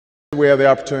We have the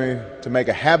opportunity to make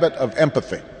a habit of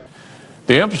empathy.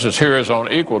 The emphasis here is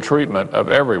on equal treatment of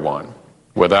everyone,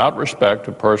 without respect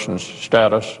to person's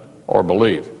status or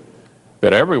belief.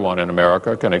 That everyone in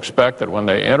America can expect that when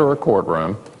they enter a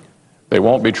courtroom, they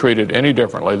won't be treated any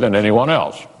differently than anyone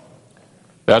else.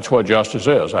 That's what justice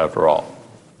is, after all.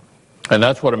 And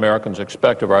that's what Americans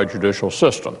expect of our judicial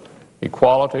system: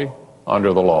 equality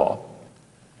under the law.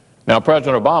 Now,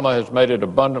 President Obama has made it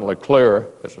abundantly clear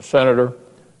as a senator,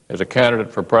 as a candidate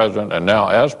for president, and now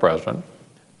as president,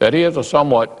 that he has a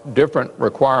somewhat different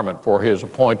requirement for his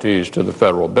appointees to the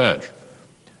federal bench.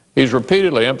 He's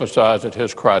repeatedly emphasized that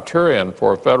his criterion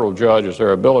for a federal judge is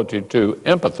their ability to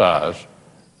empathize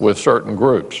with certain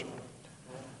groups.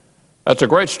 That's a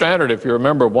great standard if you're a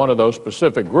member of one of those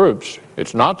specific groups.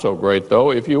 It's not so great,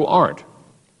 though, if you aren't.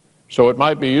 So it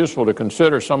might be useful to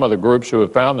consider some of the groups who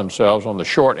have found themselves on the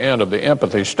short end of the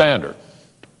empathy standard.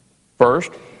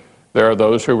 First, there are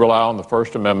those who rely on the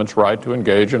First Amendment's right to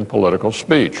engage in political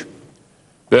speech.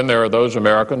 Then there are those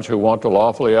Americans who want to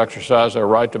lawfully exercise their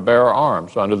right to bear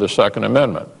arms under the Second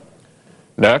Amendment.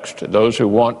 Next, those who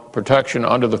want protection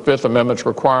under the Fifth Amendment's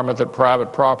requirement that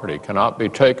private property cannot be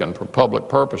taken for public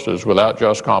purposes without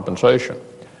just compensation,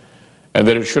 and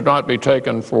that it should not be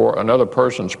taken for another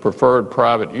person's preferred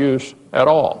private use at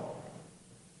all.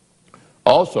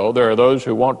 Also, there are those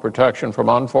who want protection from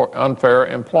unfair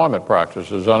employment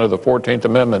practices under the 14th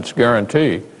Amendment's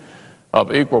guarantee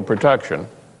of equal protection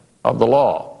of the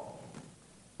law.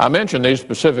 I mention these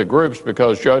specific groups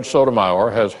because Judge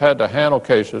Sotomayor has had to handle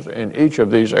cases in each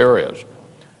of these areas.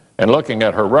 And looking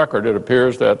at her record, it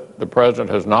appears that the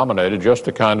president has nominated just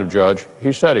the kind of judge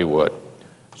he said he would,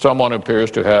 someone who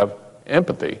appears to have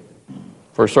empathy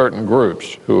for certain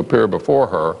groups who appear before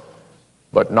her,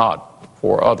 but not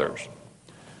for others.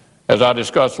 As I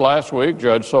discussed last week,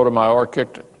 Judge Sotomayor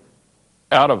kicked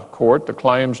out of court the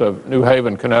claims of New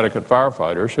Haven, Connecticut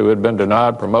firefighters who had been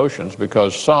denied promotions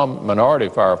because some minority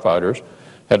firefighters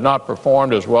had not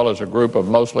performed as well as a group of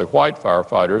mostly white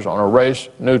firefighters on a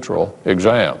race-neutral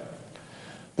exam.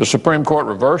 The Supreme Court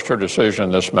reversed her decision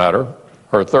in this matter,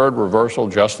 her third reversal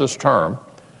just this term,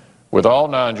 with all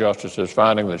 9 justices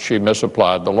finding that she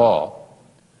misapplied the law.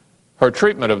 Her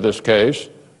treatment of this case,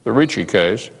 the Ricci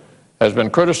case, has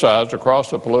been criticized across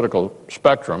the political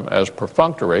spectrum as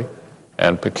perfunctory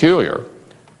and peculiar,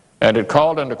 and it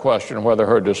called into question whether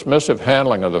her dismissive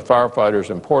handling of the firefighters'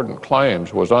 important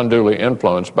claims was unduly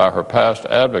influenced by her past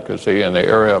advocacy in the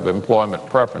area of employment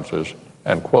preferences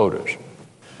and quotas.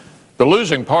 The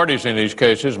losing parties in these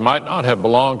cases might not have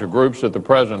belonged to groups that the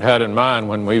president had in mind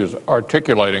when he was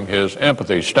articulating his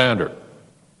empathy standard,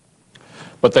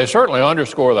 but they certainly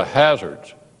underscore the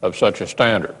hazards of such a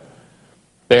standard.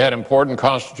 They had important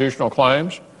constitutional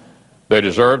claims. They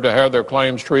deserve to have their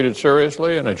claims treated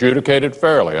seriously and adjudicated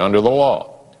fairly under the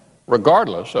law,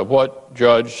 regardless of what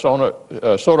Judge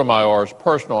Sotomayor's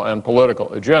personal and political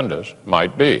agendas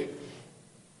might be.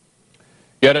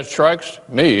 Yet it strikes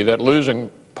me that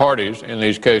losing parties in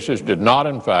these cases did not,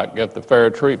 in fact, get the fair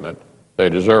treatment they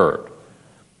deserved.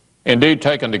 Indeed,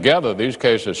 taken together, these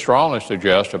cases strongly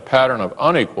suggest a pattern of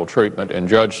unequal treatment in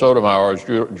Judge Sotomayor's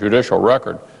judicial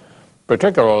record,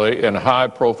 particularly in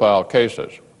high-profile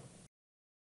cases.